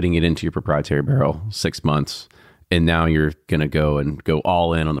 putting it into your proprietary barrel 6 months, and now you're going to go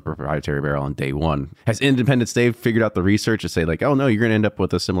all in on the proprietary barrel on day one. Has Independence Day figured out the research to say like, oh no, you're going to end up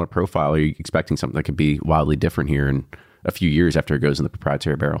with a similar profile? Are you expecting something that could be wildly different here in a few years after it goes in the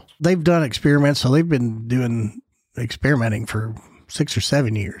proprietary barrel? They've done experiments, so they've been doing experimenting for 6 or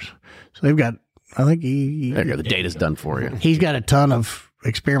 7 years. So they've got, I think there you go. The data's done for you. He's got a ton of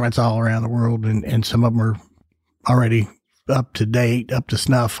experiments all around the world, and some of them are already up to date, up to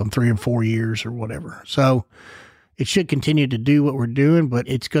snuff on 3 and 4 years or whatever. So it should continue to do what we're doing, but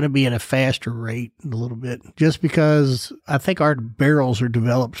it's going to be at a faster rate a little bit, just because I think our barrels are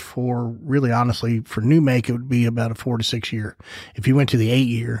developed for, really honestly, for new make, it would be about a 4 to 6 year. If you went to the 8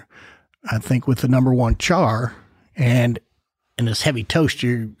 year, I think with the number one char and this heavy toast,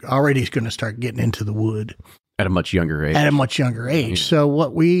 you're already going to start getting into the wood at a much younger age. Yeah. So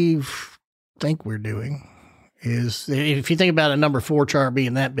what we think we're doing is, if you think about a number 4 char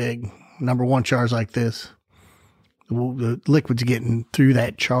being that big, number 1 char is like this. The liquid's getting through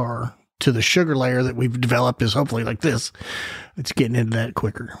that char to the sugar layer that we've developed is hopefully like this. It's getting into that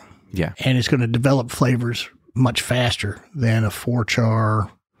quicker. Yeah. And it's going to develop flavors much faster than a 4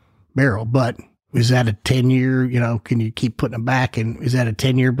 char barrel. But is that a 10-year, can you keep putting them back? And is that a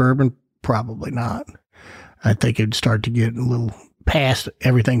 10-year bourbon? Probably not. I think it'd start to get a little past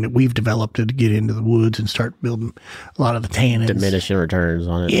everything that we've developed to get into the woods and start building a lot of the tannins. Diminishing returns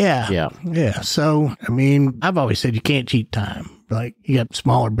on it. Yeah. So, I mean, I've always said you can't cheat time. Like you got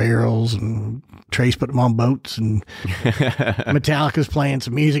smaller barrels, and Trace put them on boats, and Metallica's playing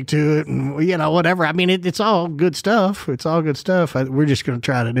some music to it, and you know, whatever. I mean, it's all good stuff. It's all good stuff. We're just going to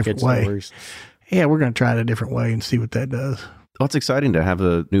try it a different way. Stories. Yeah, we're going to try it a different way and see what that does. Well, it's exciting to have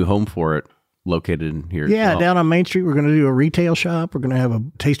a new home for it located in here. as Yeah, well. down on Main Street, we're going to do a retail shop. We're going to have a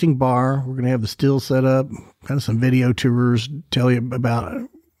tasting bar. We're going to have the still set up, kind of some video tours, tell you about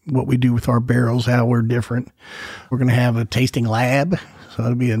what we do with our barrels, how we're different. We're going to have a tasting lab. So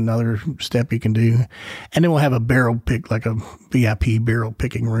that'll be another step you can do. And then we'll have a barrel pick, like a VIP barrel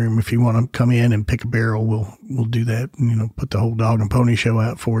picking room. If you want to come in and pick a barrel, we'll do that. And, you know, put the whole dog and pony show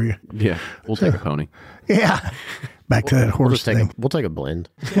out for you. Yeah, we'll take a pony. Yeah. Back to that horse thing. We'll take a blend.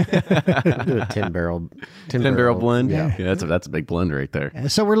 We'll do a 10 barrel Blend. Yeah. That's a big blend right there.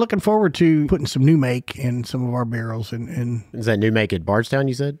 And so we're looking forward to putting some new make in some of our barrels. And Is that new make at Bardstown,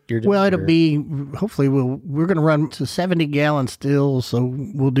 you said? well, it'll be, hopefully we're going to run to 70-gallon stills. So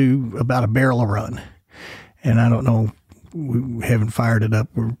we'll do about a barrel a run. And I don't know, we haven't fired it up.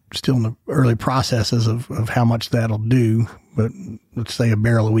 We're still in the early processes of how much that'll do. But let's say a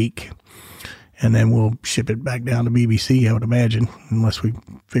barrel a week. And then we'll ship it back down to BBC, I would imagine, unless we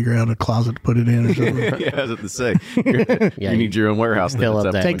figure out a closet to put it in or something. Yeah, I was about to say. You need your own warehouse. Fill then up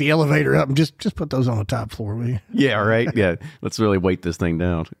at that. point. Take the elevator up and just put those on the top floor, will you? Yeah, right. Yeah, let's really weight this thing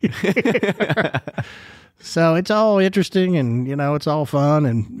down. So it's all interesting, and you know, it's all fun,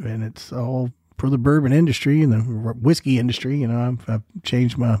 and it's all for the bourbon industry and the whiskey industry. You know, I've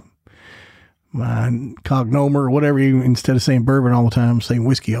changed my cognomen or whatever. Instead of saying bourbon all the time, I'm saying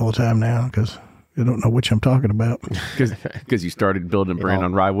whiskey all the time now because I don't know which I'm talking about. Because you started building a brand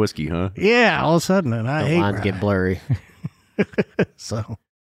on rye whiskey, huh? Yeah, all of a sudden, and I The hate lines rye. get blurry.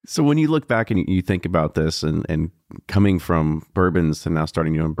 So when you look back and you think about this and coming from bourbons to now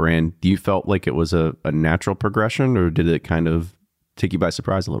starting your own brand, do you felt like it was a natural progression, or did it kind of take you by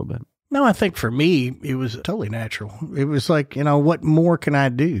surprise a little bit? No, I think for me, it was totally natural. It was like, you know, what more can I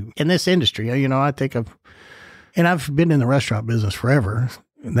do in this industry? You know, I think I've been in the restaurant business forever,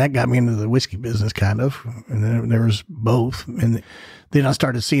 and that got me into the whiskey business kind of. And then there was both. And then I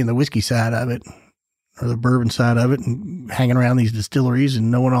started seeing the whiskey side of it, or the bourbon side of it, and hanging around these distilleries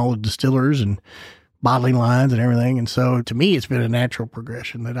and knowing all the distillers and bottling lines and everything. And so to me, it's been a natural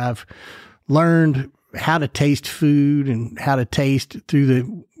progression that I've learned how to taste food and how to taste through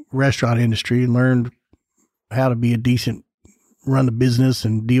the restaurant industry, and learned how to be a decent, run the business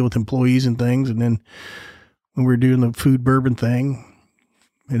and deal with employees and things. And then when we were doing the food bourbon thing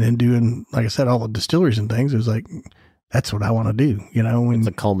and then doing, like I said, all the distilleries and things, it was like, that's what I want to do, you know? And It's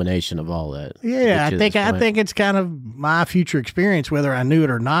a culmination of all that. yeah, Get you to I think this point. it's kind of my future experience, whether I knew it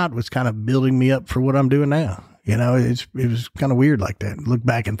or not, was kind of building me up for what I'm doing now. You know, it was kind of weird like that. Look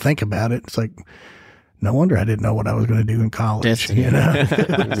back and think about it. It's like, no wonder I didn't know what I was going to do in college. Destiny. You know,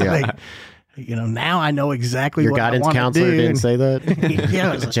 It's Yeah. like, you know, now I know exactly Your what I guidance want counselor to do. didn't say that?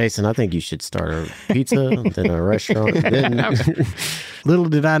 Yeah, it was like, Jason, I think you should start a pizza, then a restaurant. Then little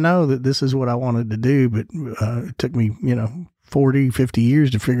did I know that this is what I wanted to do, but it took me, you know, 40, 50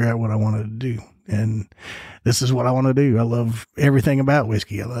 years to figure out what I wanted to do. And this is what I want to do. I love everything about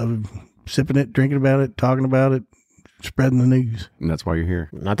whiskey. I love sipping it, drinking about it, talking about it, spreading the news. And that's why you're here.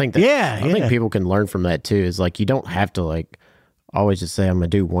 And I think that, I think people can learn from that too. Is like, you don't have to like always just say, I'm going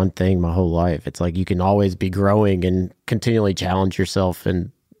to do one thing my whole life. It's like, you can always be growing and continually challenge yourself, and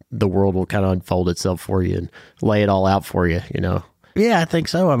the world will kind of unfold itself for you and lay it all out for you, you know? Yeah, I think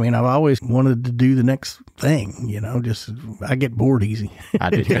so. I mean, I've always wanted to do the next thing, you know, just I get bored easy. I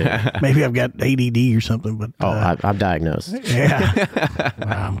do too. Maybe I've got ADD or something, but I'm diagnosed. yeah,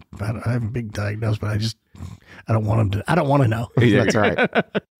 I haven't been diagnosed, but I don't want them to. I don't want to know. That's right.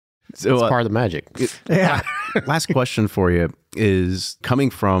 So It's part of the magic. Yeah. last question for you is, coming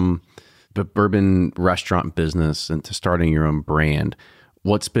from the bourbon restaurant business and to starting your own brand,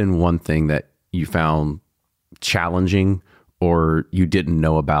 what's been one thing that you found challenging or you didn't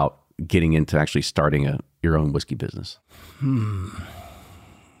know about getting into actually starting your own whiskey business?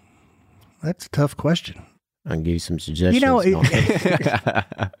 That's a tough question. I can give you some suggestions. You know, No.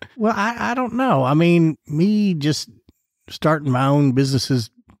 well, I don't know. I mean, me just starting my own businesses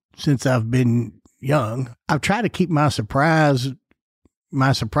since I've been young, I've tried to keep my surprises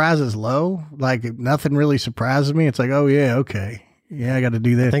low. Like, nothing really surprises me. It's like, oh yeah, okay. Yeah, I got to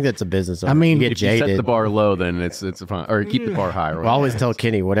do I that. think that's a business. I mean, you get If you set jaded. the bar low, then it's fine. Or keep the bar high. Right? I always tell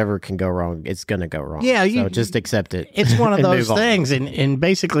Kenny, whatever can go wrong, it's going to go wrong. Yeah, so just accept it. It's one of and those move on. things. And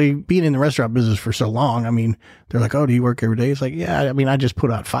basically being in the restaurant business for so long, I mean, they're like, oh, do you work every day? It's like, yeah, I mean, I just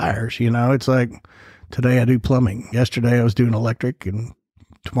put out fires, you know. It's like, today I do plumbing. Yesterday I was doing electric, and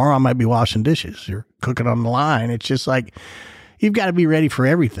tomorrow I might be washing dishes or cooking on the line. It's just like, you've got to be ready for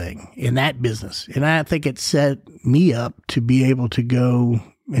everything in that business. And I think it set me up to be able to go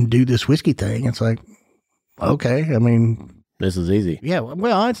and do this whiskey thing. It's like, okay, I mean, This is easy. yeah,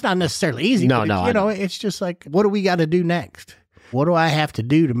 well, it's not necessarily easy. No, but no, you I know. it's just like, what do we got to do next? What do I have to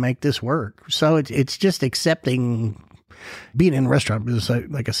do to make this work? So it's just accepting being in the restaurant business.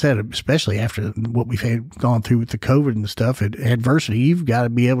 Like I said, especially after what we've had gone through with the COVID and stuff, adversity, you've got to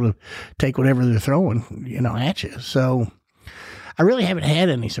be able to take whatever they're throwing, at you. So I really haven't had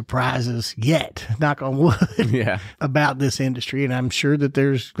any surprises yet, knock on wood, Yeah. about this industry. And I'm sure that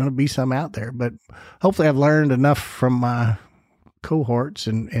there's going to be some out there, but hopefully I've learned enough from my cohorts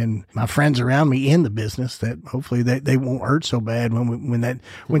and my friends around me in the business that hopefully they won't hurt so bad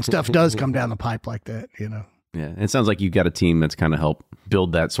when stuff does come down the pipe like that, Yeah. It sounds like you've got a team that's kind of helped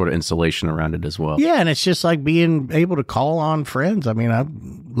build that sort of insulation around it as well. Yeah, and it's just like being able to call on friends. I mean, I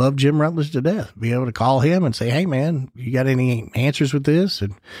love Jim Rutledge to death. Be able to call him and say, "Hey, man, you got any answers with this?"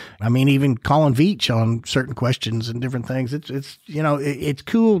 And I mean, even calling Veach on certain questions and different things. It's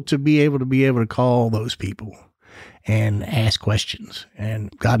cool to be able to call those people and ask questions.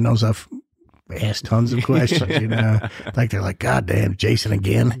 And God knows I've asked tons of questions. Like they're like, "God damn, Jason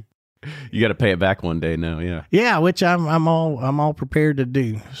again." You got to pay it back one day now. Yeah. Yeah, which I'm all prepared to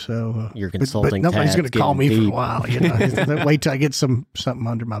do. So Your but consulting nobody's tab's going to call me getting for a deep. while. Wait till I get something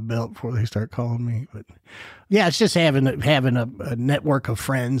under my belt before they start calling me. But yeah, it's just having a network of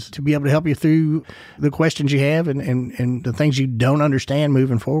friends to be able to help you through the questions you have and the things you don't understand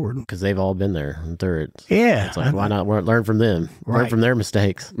moving forward. Because they've all been there and through it. Yeah, It's like, why not learn from them? Learn Right. from their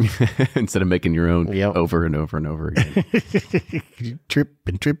mistakes. Instead of making your own Yep. over and over and over again. You trip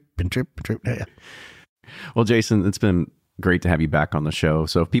and trip and trip and trip. Yeah. Well, Jason, it's been great to have you back on the show.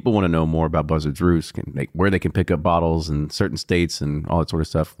 So if people want to know more about Buzzard's Roost, where they can pick up bottles in certain states and all that sort of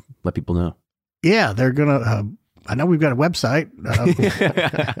stuff, let people know. Yeah, they're gonna. I know we've got a website.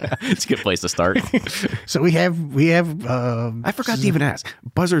 It's a good place to start. So we have. I forgot to even ask.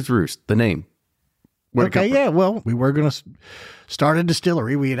 Buzzard's Roost, the name. Where'd it come Okay, from? yeah. Well, we were going to start a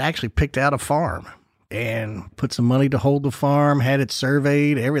distillery. We had actually picked out a farm and put some money to hold the farm, had it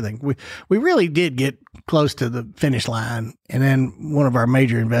surveyed, everything. We really did get close to the finish line. And then one of our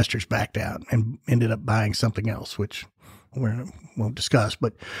major investors backed out and ended up buying something else, which we won't discuss.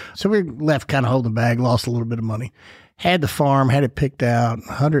 But so we left kind of holding the bag, lost a little bit of money. Had the farm, had it picked out,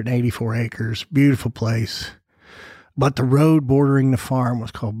 184 acres, beautiful place. But the road bordering the farm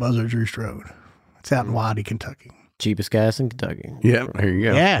was called Buzzard's Roost Road. It's out in Waddy, Kentucky. Cheapest gas in Kentucky. Yeah, there you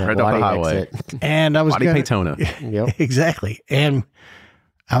go. Yeah. Right up the Waddy highway. exit. And I was Waddy gonna, Paytona. Yep. Exactly. And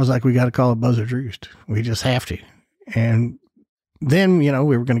I was like, we got to call it Buzzard's Roost. We just have to. And then, we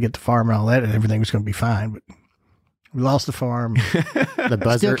were going to get the farm and all that, and everything was going to be fine. But we lost the farm. The Still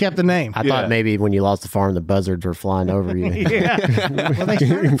buzzard. kept the name. I Yeah. thought maybe when you lost the farm, the buzzards were flying over you. Yeah. Well, they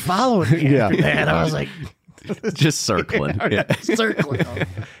started following me after that. I was like, Just circling. Yeah. circling.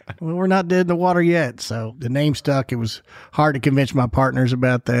 Well, we're not dead in the water yet. So the name stuck. It was hard to convince my partners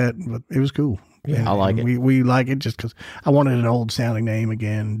about that, but it was cool. Yeah, I like it. We like it just because I wanted an old sounding name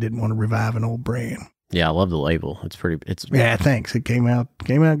again. Didn't want to revive an old brand. Yeah, I love the label. It's pretty. It's Yeah, thanks. It came out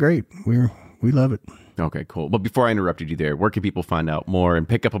great. We love it. Okay, cool. But before I interrupted you there, where can people find out more and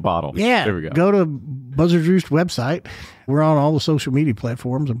pick up a bottle? Yeah, There we go. to Buzzard's Roost website. We're on all the social media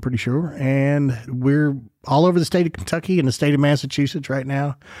platforms, I'm pretty sure. And we're all over the state of Kentucky and the state of Massachusetts right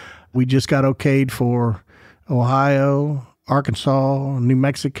now. We just got okayed for Ohio, Arkansas, New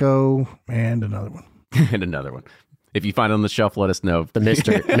Mexico, and another one. And another one. If you find it on the shelf, let us know. the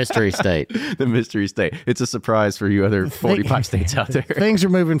mystery state. The mystery state. It's a surprise for you other 45 states out there. Things are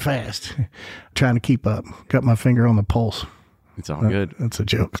moving fast. Trying to keep up. Got my finger on the pulse. It's all good. That's a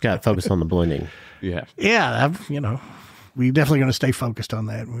joke. Got to focus on the blending. Yeah. Yeah, we're definitely going to stay focused on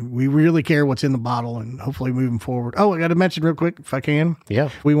that. We really care what's in the bottle and hopefully moving forward. Oh, I got to mention real quick, if I can. Yeah.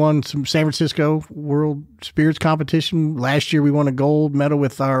 We won some San Francisco World Spirits Competition. Last year, we won a gold medal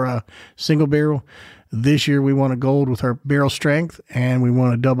with our single barrel. This year, we won a gold with our barrel strength, and we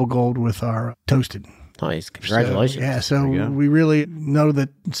won a double gold with our toasted. Nice. Congratulations. So you go. we really know that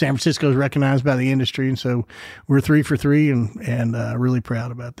San Francisco is recognized by the industry, and so we're 3 for 3 and really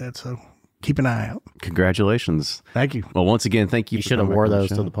proud about that. So keep an eye out. Congratulations. Thank you. Well, once again, thank you. You for should have coming wore back on those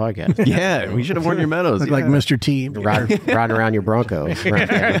to show. the podcast. Yeah, we should have worn your medals. Look like Yeah. Mr. T. riding around your Bronco.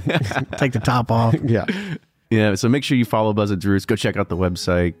 Take the top off. Yeah. Yeah, so make sure you follow Buzzard's Roost. Go check out the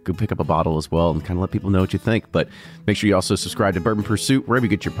website. Go pick up a bottle as well and kind of let people know what you think. But make sure you also subscribe to Bourbon Pursuit wherever you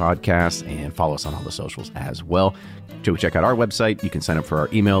get your podcasts and follow us on all the socials as well. Go check out our website. You can sign up for our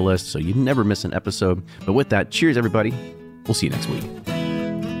email list so you never miss an episode. But with that, cheers, everybody. We'll see you next week.